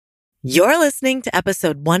You're listening to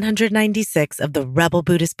episode 196 of the Rebel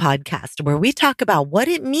Buddhist podcast, where we talk about what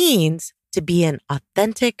it means to be an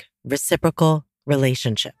authentic, reciprocal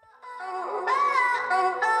relationship.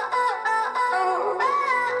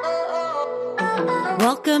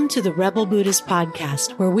 Welcome to the Rebel Buddhist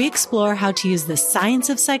podcast, where we explore how to use the science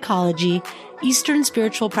of psychology, Eastern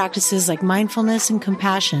spiritual practices like mindfulness and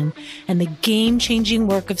compassion, and the game-changing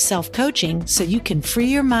work of self-coaching so you can free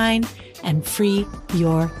your mind and free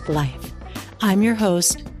your life. I'm your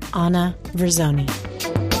host, Anna Verzoni.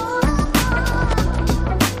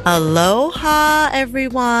 Aloha,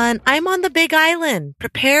 everyone. I'm on the Big Island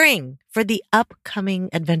preparing for the upcoming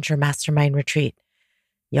Adventure Mastermind Retreat.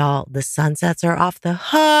 Y'all, the sunsets are off the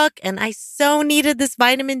hook, and I so needed this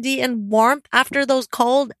vitamin D and warmth after those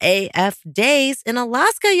cold AF days in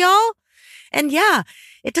Alaska, y'all. And yeah,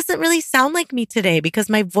 it doesn't really sound like me today because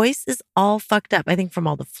my voice is all fucked up. I think from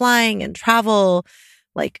all the flying and travel,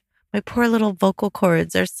 like my poor little vocal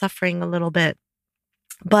cords are suffering a little bit,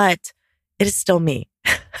 but it is still me.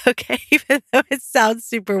 Okay. Even though it sounds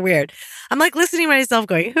super weird. I'm like listening to myself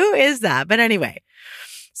going, who is that? But anyway,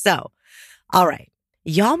 so, all right.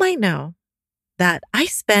 Y'all might know that I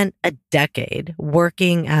spent a decade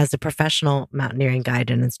working as a professional mountaineering guide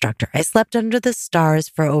and instructor. I slept under the stars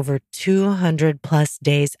for over 200 plus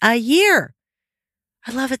days a year.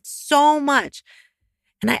 I love it so much.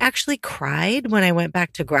 And I actually cried when I went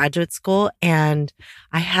back to graduate school and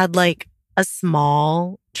I had like a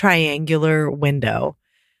small triangular window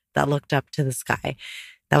that looked up to the sky.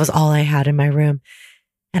 That was all I had in my room.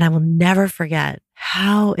 And I will never forget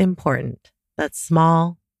how important that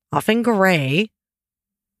small, often gray,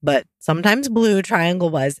 but sometimes blue triangle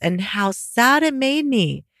was, and how sad it made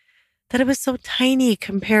me that it was so tiny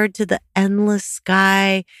compared to the endless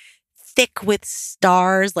sky, thick with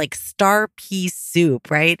stars, like star pea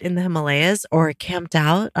soup, right, in the Himalayas, or camped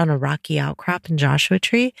out on a rocky outcrop in Joshua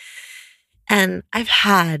Tree. And I've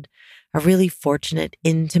had a really fortunate,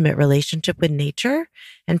 intimate relationship with nature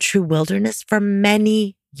and true wilderness for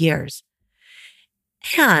many years.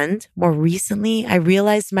 And more recently, I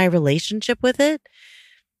realized my relationship with it,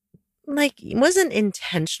 it wasn't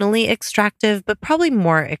intentionally extractive, but probably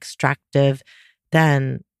more extractive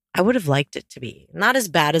than I would have liked it to be. Not as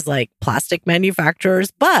bad as like plastic manufacturers,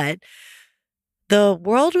 but the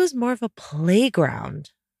world was more of a playground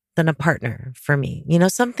than a partner for me. You know,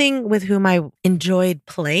 something with whom I enjoyed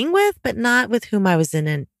playing with, but not with whom I was in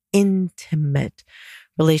an intimate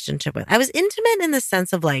relationship with. I was intimate in the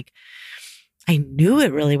sense of like, I knew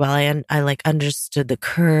it really well. I like understood the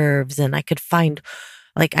curves and I could find,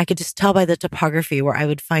 like, I could just tell by the topography where I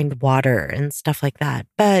would find water and stuff like that,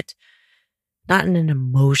 but not in an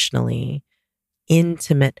emotionally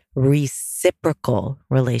intimate, reciprocal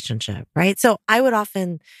relationship, right? So I would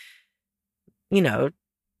often,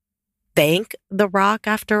 thank the rock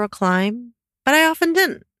after a climb, but I often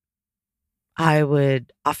didn't. I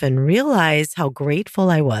would often realize how grateful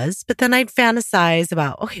I was, but then I'd fantasize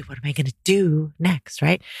about, okay, what am I going to do next,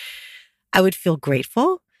 right? I would feel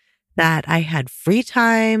grateful that I had free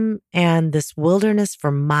time and this wilderness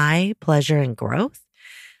for my pleasure and growth.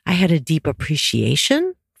 I had a deep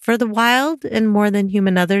appreciation for the wild and more than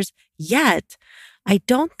human others, yet I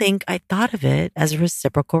don't think I thought of it as a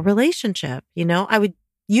reciprocal relationship. I would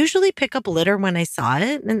usually pick up litter when I saw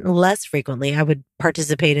it, and less frequently I would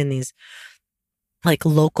participate in these like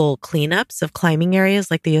local cleanups of climbing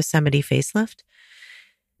areas like the Yosemite facelift.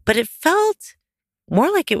 But it felt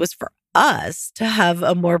more like it was for us to have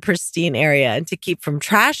a more pristine area and to keep from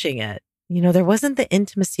trashing it. There wasn't the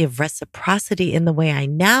intimacy of reciprocity in the way I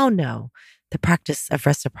now know the practice of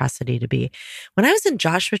reciprocity to be. When I was in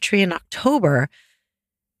Joshua Tree in October,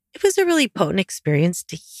 it was a really potent experience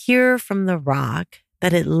to hear from the rock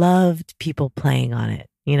that it loved people playing on it.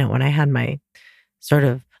 When I had my sort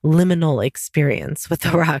of liminal experience with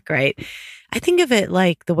the rock, right? I think of it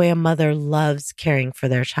like the way a mother loves caring for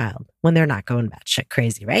their child when they're not going batshit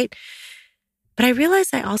crazy, right? But I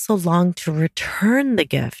realized I also longed to return the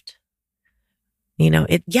gift.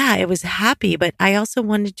 It was happy, but I also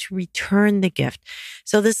wanted to return the gift.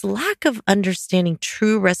 So this lack of understanding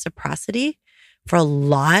true reciprocity for a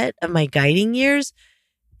lot of my guiding years,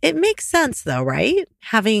 it makes sense though, right?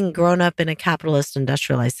 Having grown up in a capitalist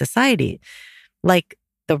industrialized society, like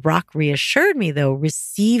the rock reassured me though,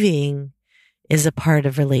 receiving is a part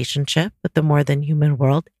of relationship with the more than human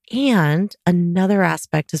world. And another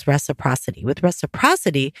aspect is reciprocity. With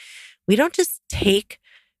reciprocity, we don't just take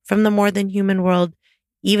from the more than human world,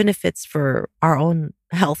 even if it's for our own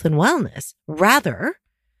health and wellness. Rather,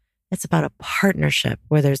 it's about a partnership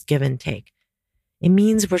where there's give and take. It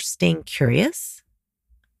means we're staying curious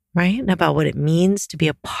right? And about what it means to be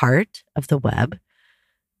a part of the web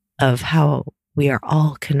of how we are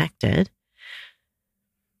all connected,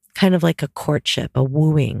 kind of like a courtship, a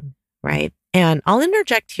wooing, right? And I'll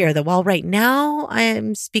interject here that while right now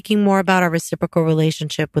I'm speaking more about our reciprocal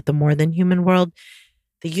relationship with the more than human world,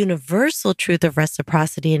 the universal truth of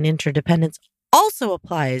reciprocity and interdependence also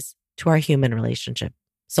applies to our human relationship.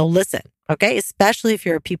 So listen, okay? Especially if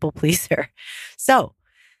you're a people pleaser. So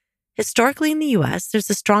historically in the US, there's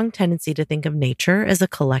a strong tendency to think of nature as a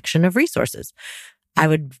collection of resources. I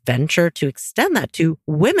would venture to extend that to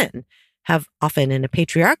women have often in a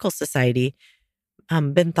patriarchal society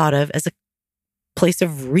been thought of as a place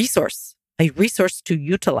of resource, a resource to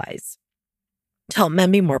utilize to help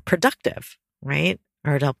men be more productive, right?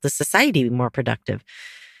 Or to help the society be more productive.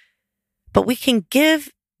 But we can give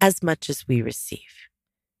as much as we receive.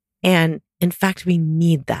 And in fact, we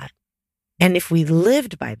need that. And if we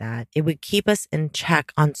lived by that, it would keep us in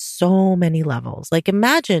check on so many levels. Like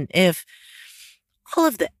imagine if all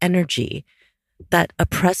of the energy that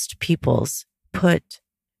oppressed peoples put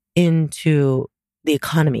into the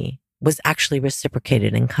economy was actually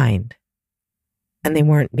reciprocated in kind. And they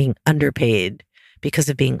weren't being underpaid because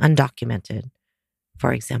of being undocumented,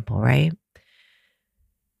 for example, right?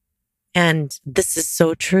 And this is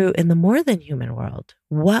so true in the more than human world.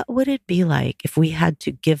 What would it be like if we had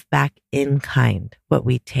to give back in kind what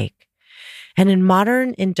we take? And in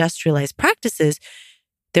modern industrialized practices,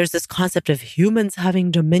 there's this concept of humans having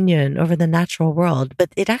dominion over the natural world, but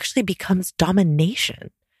it actually becomes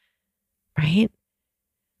domination, right?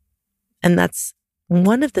 And that's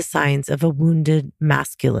one of the signs of a wounded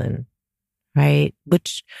masculine, right?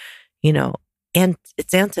 Which, and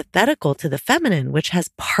it's antithetical to the feminine, which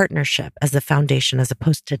has partnership as the foundation as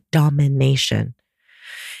opposed to domination.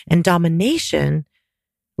 And domination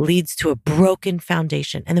leads to a broken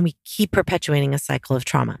foundation. And then we keep perpetuating a cycle of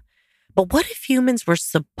trauma. But what if humans were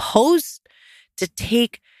supposed to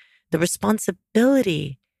take the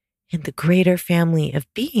responsibility in the greater family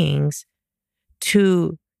of beings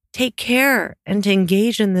to take care and to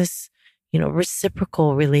engage in this,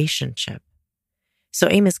 reciprocal relationship? So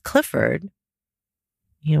Amos Clifford,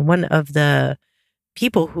 one of the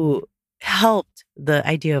people who helped the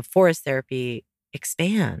idea of forest therapy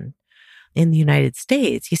expand in the United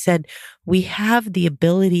States, he said, we have the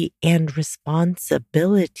ability and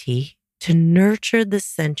responsibility to nurture the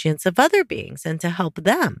sentience of other beings and to help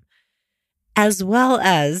them, as well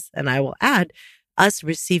as, and I will add, us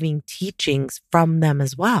receiving teachings from them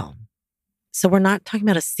as well. So we're not talking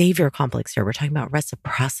about a savior complex here. We're talking about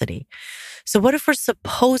reciprocity. So what if we're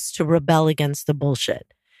supposed to rebel against the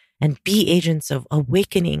bullshit and be agents of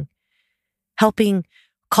awakening, helping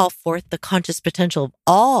call forth the conscious potential of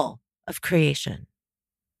all of creation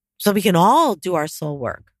so we can all do our soul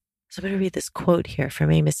work? So I'm going to read this quote here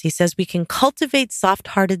from Amos. He says, we can cultivate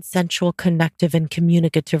soft-hearted, sensual, connective, and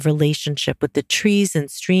communicative relationship with the trees and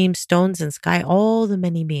streams, stones and sky, all the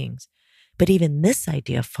many beings. But even this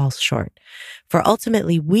idea falls short. For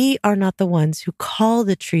ultimately, we are not the ones who call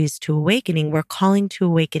the trees to awakening. We're calling to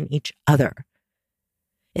awaken each other.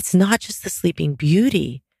 It's not just the sleeping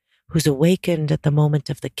beauty who's awakened at the moment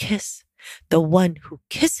of the kiss. The one who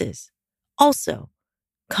kisses also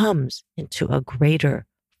comes into a greater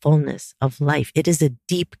fullness of life. It is a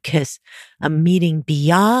deep kiss, a meeting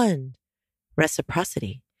beyond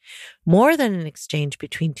reciprocity. More than an exchange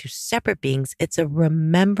between two separate beings, it's a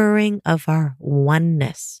remembering of our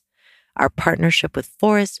oneness. Our partnership with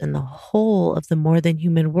forest and the whole of the more than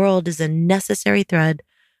human world is a necessary thread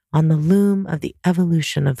on the loom of the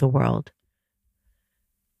evolution of the world.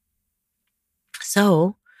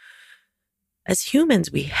 So, as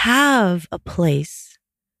humans, we have a place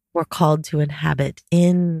we're called to inhabit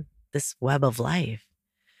in this web of life.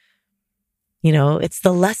 It's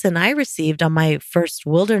the lesson I received on my first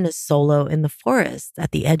wilderness solo in the forest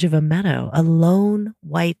at the edge of a meadow, a lone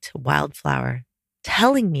white wildflower,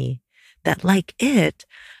 telling me that like it,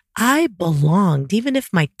 I belonged, even if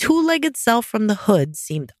my two-legged self from the hood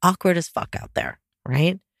seemed awkward as fuck out there,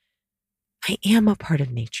 right? I am a part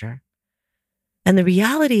of nature. And the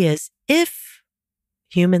reality is, if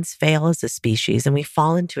humans fail as a species and we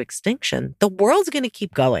fall into extinction, the world's going to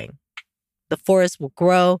keep going. The forest will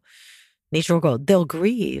grow, nature will grow. They'll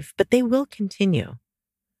grieve, but they will continue.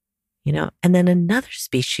 And then another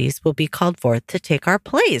species will be called forth to take our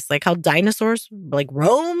place, like how dinosaurs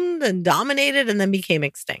roamed and dominated and then became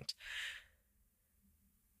extinct.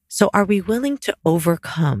 So are we willing to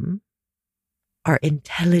overcome our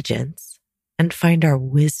intelligence and find our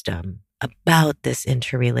wisdom about this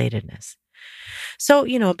interrelatedness? So,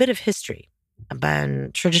 a bit of history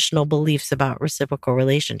about traditional beliefs about reciprocal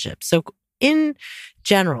relationships. So in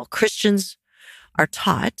general, Christians are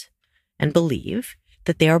taught and believe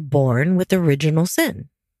that they are born with original sin.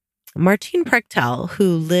 Martin Prechtel,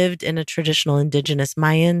 who lived in a traditional indigenous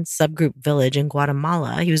Mayan subgroup village in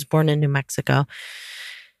Guatemala, he was born in New Mexico,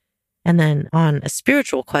 and then on a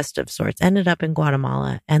spiritual quest of sorts, ended up in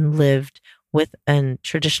Guatemala and lived with a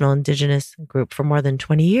traditional indigenous group for more than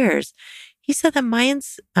 20 years. He said that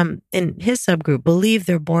Mayans in his subgroup believe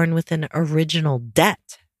they're born with an original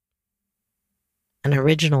debt. An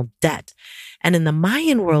original debt. And in the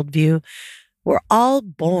Mayan worldview, we're all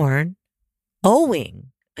born owing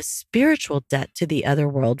a spiritual debt to the other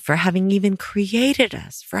world for having even created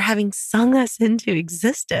us, for having sung us into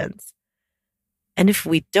existence. And if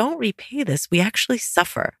we don't repay this, we actually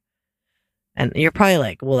suffer. And you're probably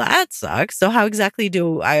like, well, that sucks. So how exactly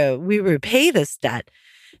do we repay this debt?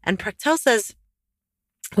 And Prechtel says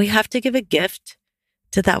we have to give a gift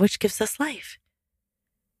to that which gives us life.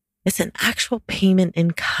 It's an actual payment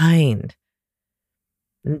in kind.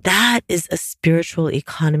 And that is a spiritual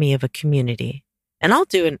economy of a community. And I'll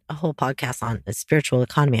do a whole podcast on a spiritual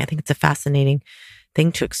economy. I think it's a fascinating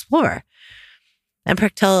thing to explore. And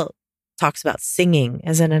Prechtel talks about singing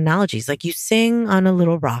as an analogy. It's like you sing on a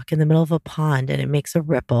little rock in the middle of a pond and it makes a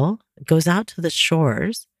ripple. It goes out to the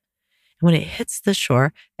shores. And when it hits the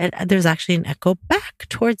shore, there's actually an echo back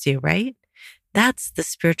towards you, right? That's the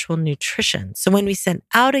spiritual nutrition. So when we send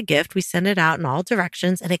out a gift, we send it out in all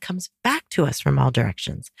directions and it comes back to us from all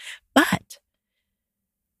directions. But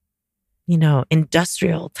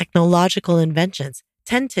industrial, technological inventions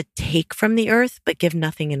tend to take from the earth, but give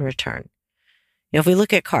nothing in return. If we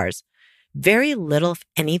look at cars, very little, if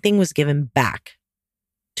anything, was given back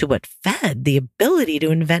to what fed the ability to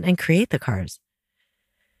invent and create the cars.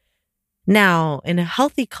 Now, in a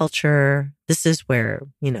healthy culture, this is where,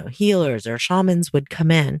 healers or shamans would come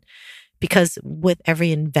in because with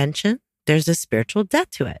every invention, there's a spiritual debt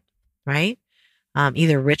to it, right?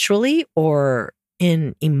 Either ritually or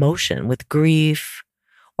in emotion with grief,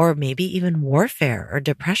 or maybe even warfare or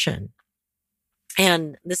depression.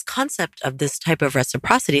 And this concept of this type of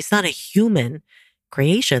reciprocity, it's not a human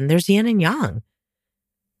creation. There's yin and yang,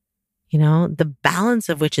 the balance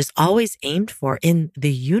of which is always aimed for in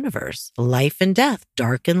the universe, life and death,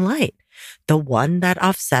 dark and light, the one that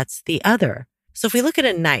offsets the other. So if we look at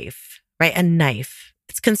a knife, right,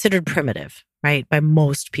 it's considered primitive, right, by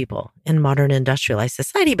most people in modern industrialized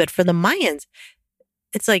society. But for the Mayans,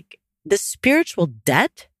 it's like the spiritual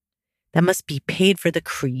debt that must be paid for the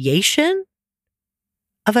creation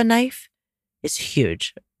of a knife is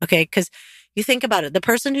huge. Okay. Because you think about it, the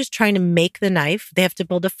person who's trying to make the knife, they have to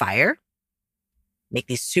build a fire, make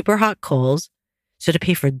these super hot coals. So to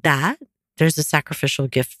pay for that, there's a sacrificial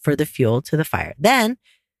gift for the fuel to the fire. Then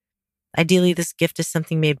ideally, this gift is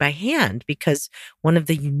something made by hand because one of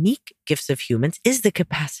the unique gifts of humans is the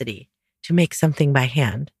capacity to make something by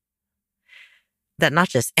hand. That not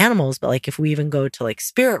just animals, but like if we even go to like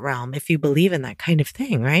spirit realm, if you believe in that kind of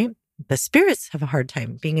thing, right? The spirits have a hard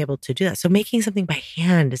time being able to do that. So making something by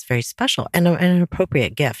hand is very special and an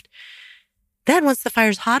appropriate gift. Then once the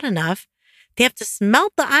fire's hot enough, they have to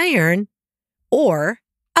smelt the iron ore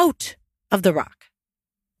out of the rock.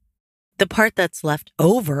 The part that's left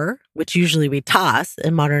over, which usually we toss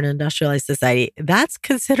in modern industrialized society, that's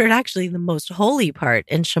considered actually the most holy part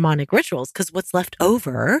in shamanic rituals because what's left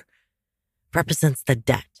over represents the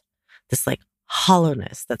debt, this like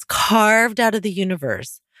hollowness that's carved out of the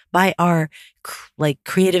universe by our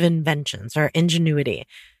creative inventions, our ingenuity.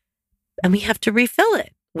 And we have to refill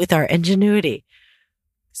it with our ingenuity.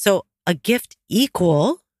 So a gift it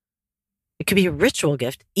could be a ritual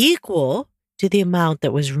gift, equal to the amount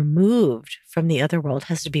that was removed from the other world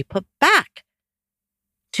has to be put back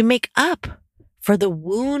to make up for the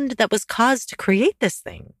wound that was caused to create this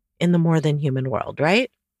thing in the more than human world,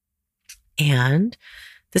 right? And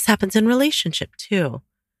this happens in relationship too.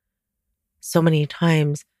 So many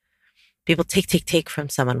times people take from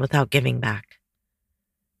someone without giving back.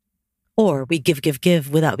 Or we give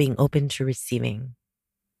without being open to receiving.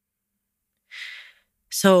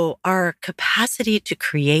 So our capacity to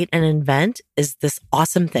create and invent is this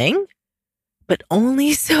awesome thing, but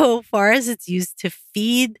only so far as it's used to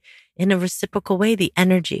feed in a reciprocal way the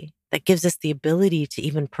energy that gives us the ability to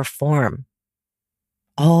even perform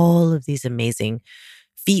all of these amazing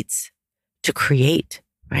feats to create,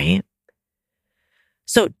 right?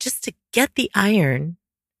 So just to get the iron,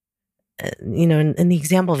 in the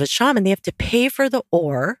example of a shaman, they have to pay for the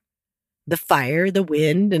ore, the fire, the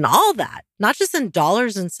wind, and all that, not just in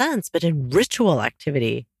dollars and cents, but in ritual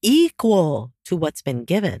activity equal to what's been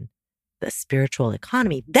given, the spiritual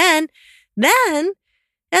economy. Then it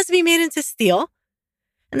has to be made into steel.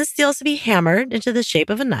 And the steel has to be hammered into the shape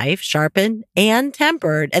of a knife, sharpened and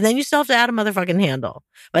tempered. And then you still have to add a motherfucking handle.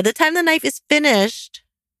 By the time the knife is finished,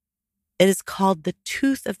 it is called the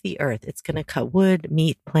tooth of the earth. It's going to cut wood,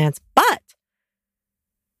 meat, plants. But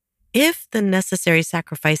if the necessary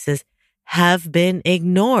sacrifices have been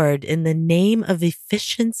ignored in the name of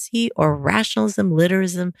efficiency or rationalism,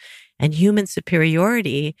 literalism, and human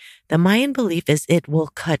superiority, the Mayan belief is it will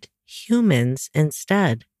cut humans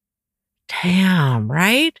instead. Damn,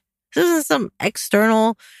 right? This isn't some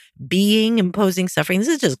external being imposing suffering. This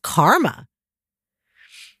is just karma.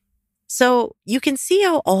 So you can see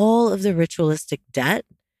how all of the ritualistic debt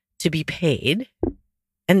to be paid,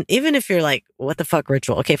 and even if you're like, what the fuck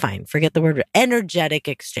ritual? Okay, fine. Forget the word energetic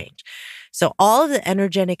exchange. So all of the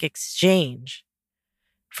energetic exchange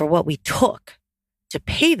for what we took to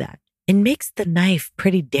pay that, it makes the knife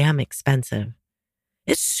pretty damn expensive.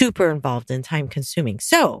 It's super involved and time consuming.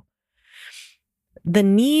 So the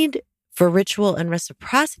need for ritual and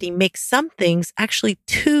reciprocity makes some things actually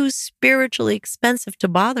too spiritually expensive to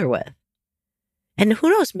bother with. And who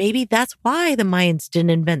knows, maybe that's why the Mayans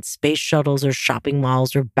didn't invent space shuttles or shopping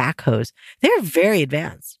malls or backhoes. They're very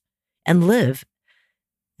advanced and live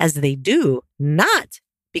as they do, not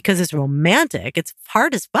because it's romantic, it's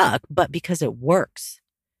hard as fuck, but because it works.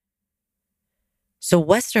 So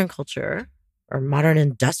Western culture or modern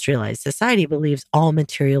industrialized society believes all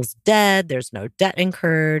material's dead, there's no debt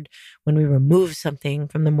incurred when we remove something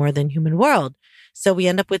from the more than human world. So we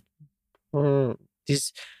end up with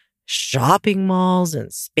these shopping malls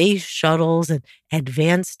and space shuttles and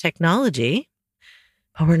advanced technology,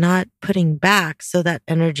 but we're not putting back, so that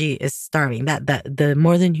energy is starving, that the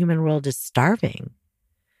more than human world is starving.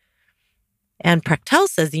 And Prachtel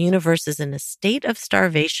says the universe is in a state of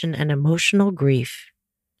starvation and emotional grief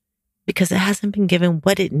because it hasn't been given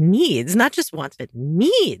what it needs, not just wants, but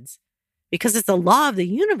needs, because it's a law of the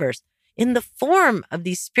universe in the form of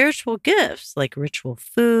these spiritual gifts like ritual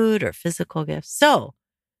food or physical gifts. So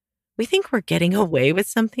we think we're getting away with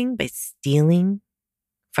something by stealing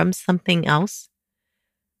from something else,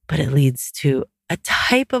 but it leads to a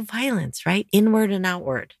type of violence, right? Inward and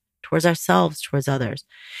outward, towards ourselves, towards others.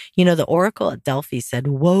 You know, the oracle at Delphi said,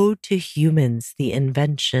 "Woe to humans, the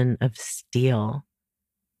invention of steel."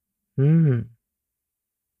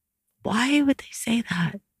 Why would they say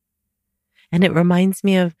that? And it reminds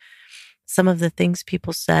me of some of the things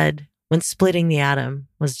people said when splitting the atom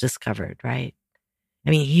was discovered, right? I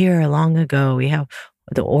mean, here long ago, we have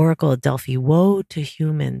the oracle at Delphi, "Woe to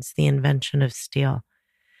humans, the invention of steel."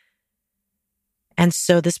 And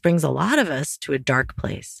so this brings a lot of us to a dark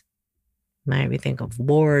place. Right? We think of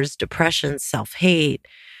wars, depression, self-hate,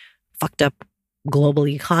 fucked up global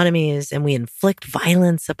economies, and we inflict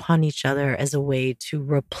violence upon each other as a way to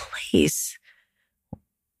replace,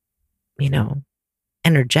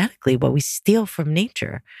 energetically what we steal from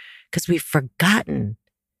nature, because we've forgotten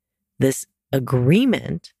this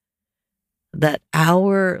agreement that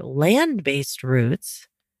our land-based roots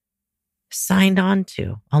signed on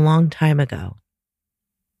to a long time ago.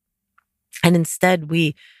 And instead,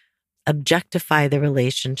 we objectify the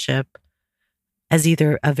relationship as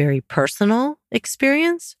either a very personal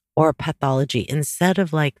experience or a pathology, instead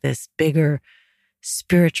of like this bigger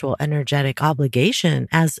spiritual, energetic obligation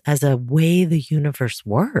as a way the universe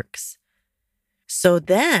works. So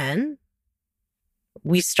then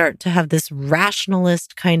we start to have this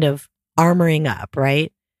rationalist kind of armoring up,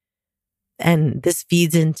 right? And this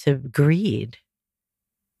feeds into greed.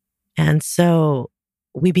 And so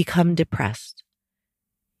we become depressed,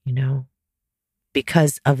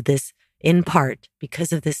 because of this, in part,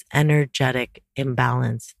 because of this energetic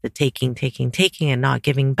imbalance, the taking, and not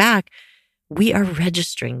giving back. We are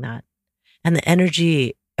registering that. And the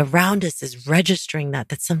energy around us is registering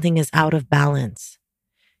that something is out of balance.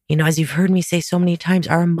 As you've heard me say so many times,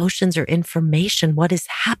 our emotions are information. What is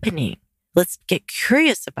happening? Let's get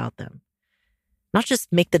curious about them. Not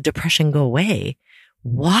just make the depression go away.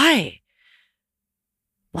 Why?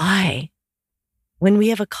 When we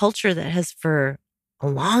have a culture that has for a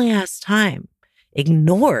long ass time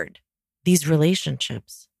ignored these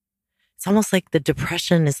relationships, it's almost like the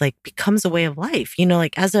depression is like becomes a way of life.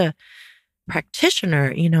 Like as a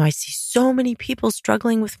practitioner, I see so many people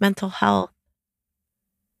struggling with mental health.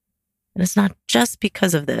 And it's not just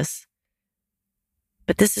because of this,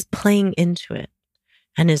 but this is playing into it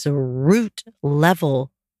and is a root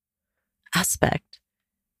level aspect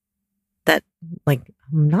that like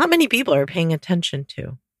not many people are paying attention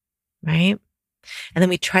to, right? And then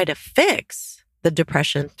we try to fix the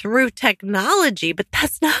depression through technology, but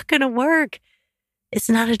that's not going to work. It's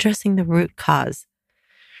not addressing the root cause.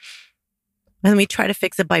 And we try to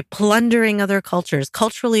fix it by plundering other cultures,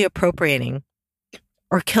 culturally appropriating,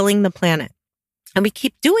 or killing the planet. And we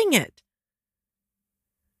keep doing it,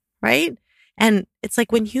 right? And it's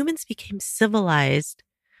like when humans became civilized,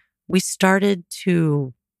 we started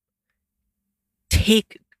to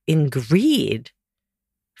take in greed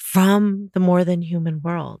from the more than human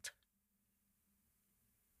world.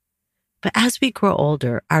 But as we grow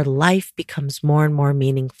older, our life becomes more and more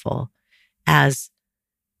meaningful as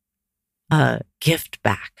a gift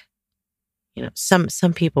back. You know, some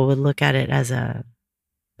people would look at it as a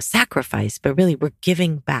sacrifice, but really we're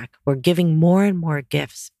giving back. We're giving more and more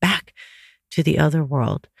gifts back to the other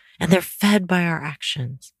world, and they're fed by our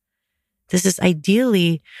actions. This is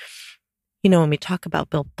ideally, you know, when we talk about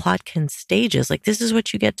Bill Plotkin's stages, like this is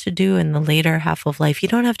what you get to do in the later half of life. You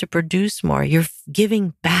don't have to produce more. You're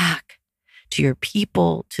giving back to your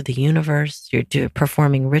people, to the universe. You're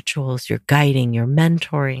performing rituals, you're guiding, you're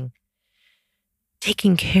mentoring,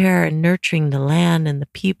 taking care and nurturing the land and the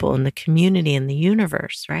people and the community and the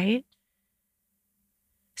universe, right?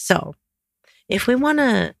 So if we want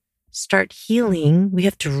to start healing, we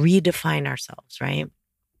have to redefine ourselves, right?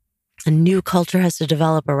 A new culture has to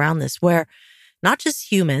develop around this where not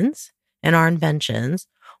just humans and our inventions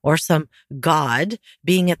or some God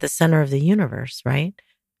being at the center of the universe, right?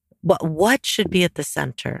 What should be at the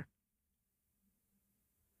center?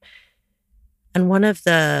 And one of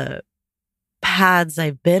the paths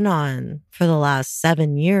I've been on for the last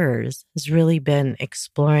 7 years has really been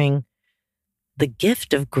exploring the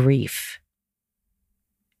gift of grief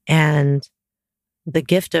and the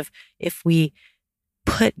gift of, if we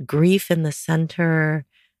put grief in the center,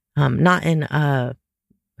 not in a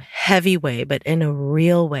heavy way, but in a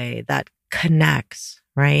real way that connects,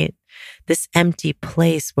 right? This empty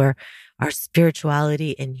place where our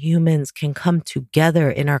spirituality and humans can come together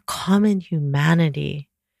in our common humanity.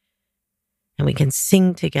 And we can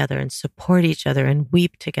sing together and support each other and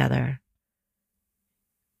weep together.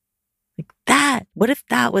 Like that. What if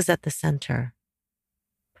that was at the center?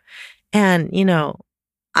 And, you know,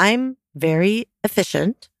 I'm very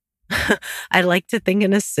efficient. I like to think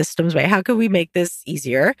in a systems way. How can we make this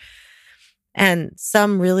easier? And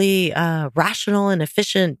some really rational and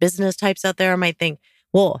efficient business types out there might think,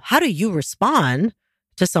 well, how do you respond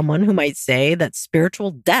to someone who might say that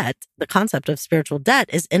spiritual debt, the concept of spiritual debt,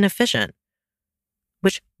 is inefficient?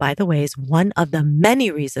 Which, by the way, is one of the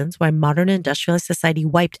many reasons why modern industrialist society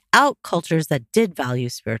wiped out cultures that did value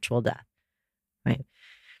spiritual debt, right?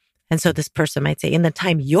 And so this person might say, in the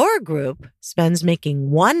time your group spends making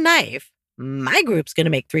one knife, my group's going to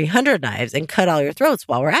make 300 knives and cut all your throats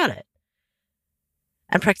while we're at it.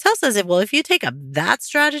 And Practel says, well, if you take up that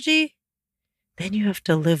strategy, then you have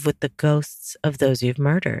to live with the ghosts of those you've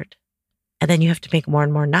murdered. And then you have to make more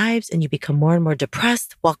and more knives and you become more and more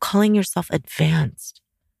depressed while calling yourself advanced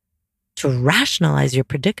to rationalize your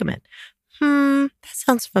predicament. That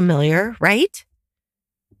sounds familiar, right?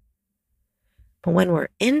 But when we're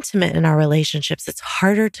intimate in our relationships, it's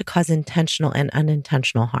harder to cause intentional and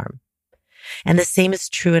unintentional harm. And the same is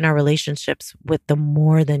true in our relationships with the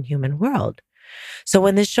more than human world. So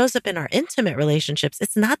when this shows up in our intimate relationships,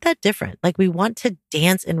 it's not that different. Like we want to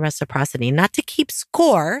dance in reciprocity, not to keep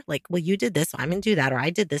score. Like, well, you did this, so I'm going to do that. Or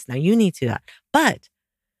I did this, now you need to do that. But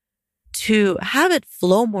to have it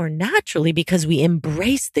flow more naturally because we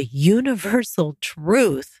embrace the universal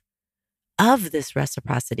truth of this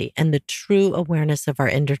reciprocity and the true awareness of our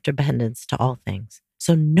interdependence to all things.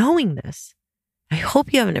 So knowing this, I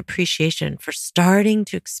hope you have an appreciation for starting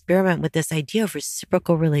to experiment with this idea of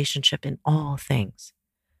reciprocal relationship in all things.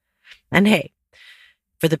 And hey,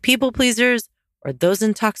 for the people pleasers or those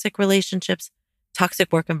in toxic relationships,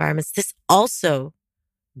 toxic work environments, this also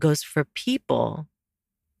goes for people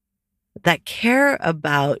that care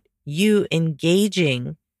about you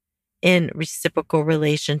engaging in reciprocal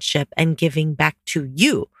relationship and giving back to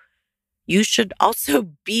you. You should also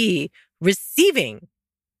be receiving.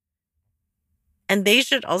 And they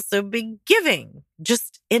should also be giving,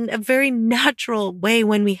 just in a very natural way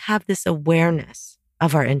when we have this awareness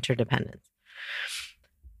of our interdependence.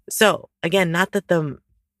 So again, not that the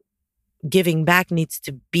giving back needs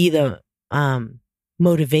to be the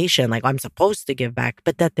motivation, like I'm supposed to give back,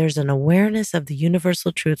 but that there's an awareness of the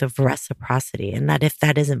universal truth of reciprocity. And that if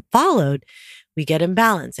that isn't followed, we get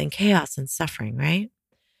imbalance and chaos and suffering, right?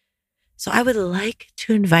 So I would like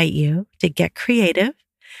to invite you to get creative,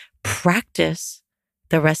 practice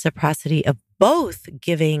the reciprocity of both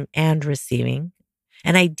giving and receiving,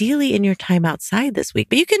 and ideally in your time outside this week.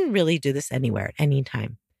 But you can really do this anywhere at any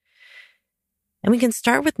time. And we can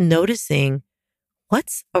start with noticing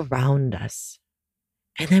what's around us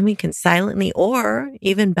And then we can silently, or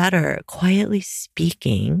even better, quietly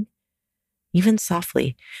speaking, even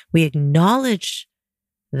softly, we acknowledge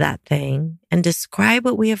that thing and describe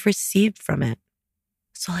what we have received from it.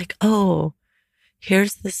 So like, oh,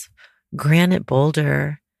 here's this granite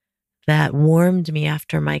boulder that warmed me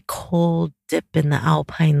after my cold dip in the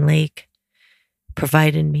alpine lake,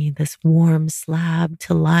 provided me this warm slab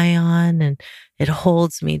to lie on, and it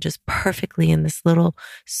holds me just perfectly in this little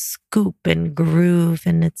scoop and groove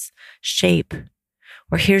in its shape.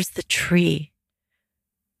 Or here's the tree,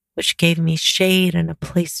 which gave me shade and a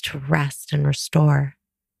place to rest and restore.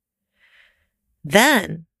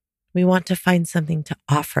 Then we want to find something to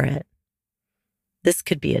offer it. This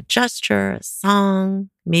could be a gesture, a song.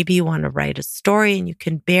 Maybe you want to write a story and you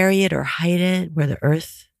can bury it or hide it where the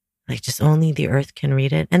earth, like just only the earth can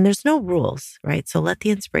read it. And there's no rules, right? So let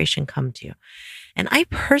the inspiration come to you. And I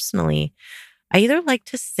personally, I either like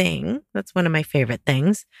to sing, that's one of my favorite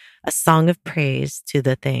things, a song of praise to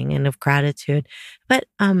the thing and of gratitude. But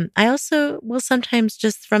I also will sometimes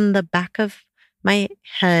just from the back of my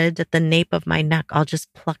head, at the nape of my neck, I'll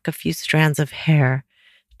just pluck a few strands of hair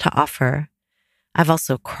to offer. I've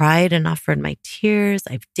also cried and offered my tears.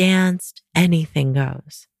 I've danced. Anything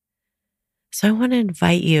goes. So I want to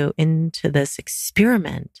invite you into this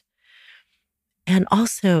experiment and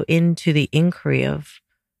also into the inquiry of,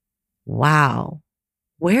 wow,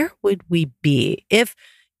 where would we be if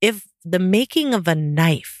the making of a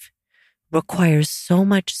knife requires so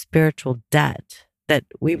much spiritual debt that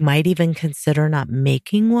we might even consider not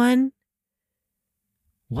making one?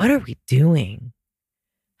 What are we doing?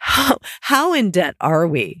 How in debt are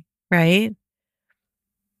we, right?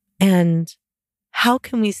 And how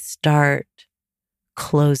can we start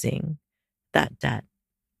closing that debt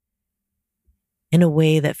in a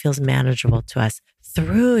way that feels manageable to us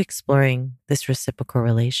through exploring this reciprocal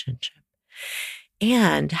relationship?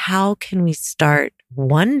 And how can we start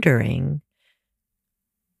wondering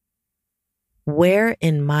where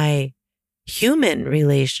in my human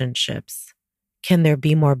relationships can there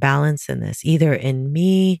be more balance in this, either in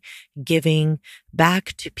me giving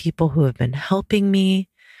back to people who have been helping me,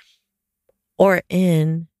 or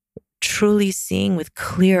in truly seeing with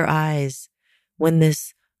clear eyes when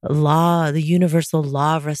this law, the universal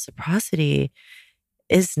law of reciprocity,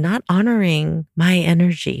 is not honoring my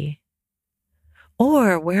energy?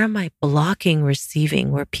 Or where am I blocking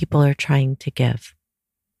receiving where people are trying to give?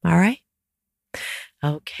 All right.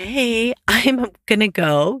 Okay, I'm going to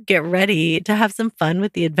go get ready to have some fun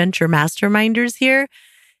with the adventure masterminders here.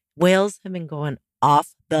 Whales have been going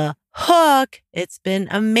off the hook. It's been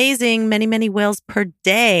amazing. Many, many whales per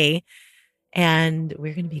day. And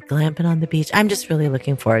we're going to be glamping on the beach. I'm just really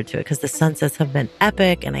looking forward to it because the sunsets have been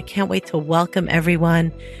epic and I can't wait to welcome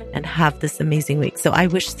everyone and have this amazing week. So I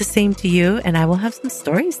wish the same to you, and I will have some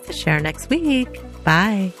stories to share next week.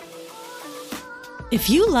 Bye. If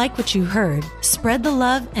you like what you heard, spread the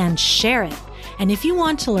love and share it. And if you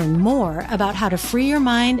want to learn more about how to free your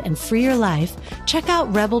mind and free your life, check out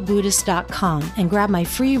rebelbuddhist.com and grab my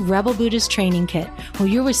free Rebel Buddhist training kit, where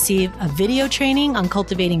you'll receive a video training on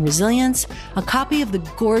cultivating resilience, a copy of the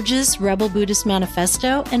gorgeous Rebel Buddhist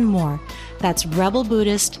Manifesto, and more. That's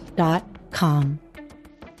rebelbuddhist.com.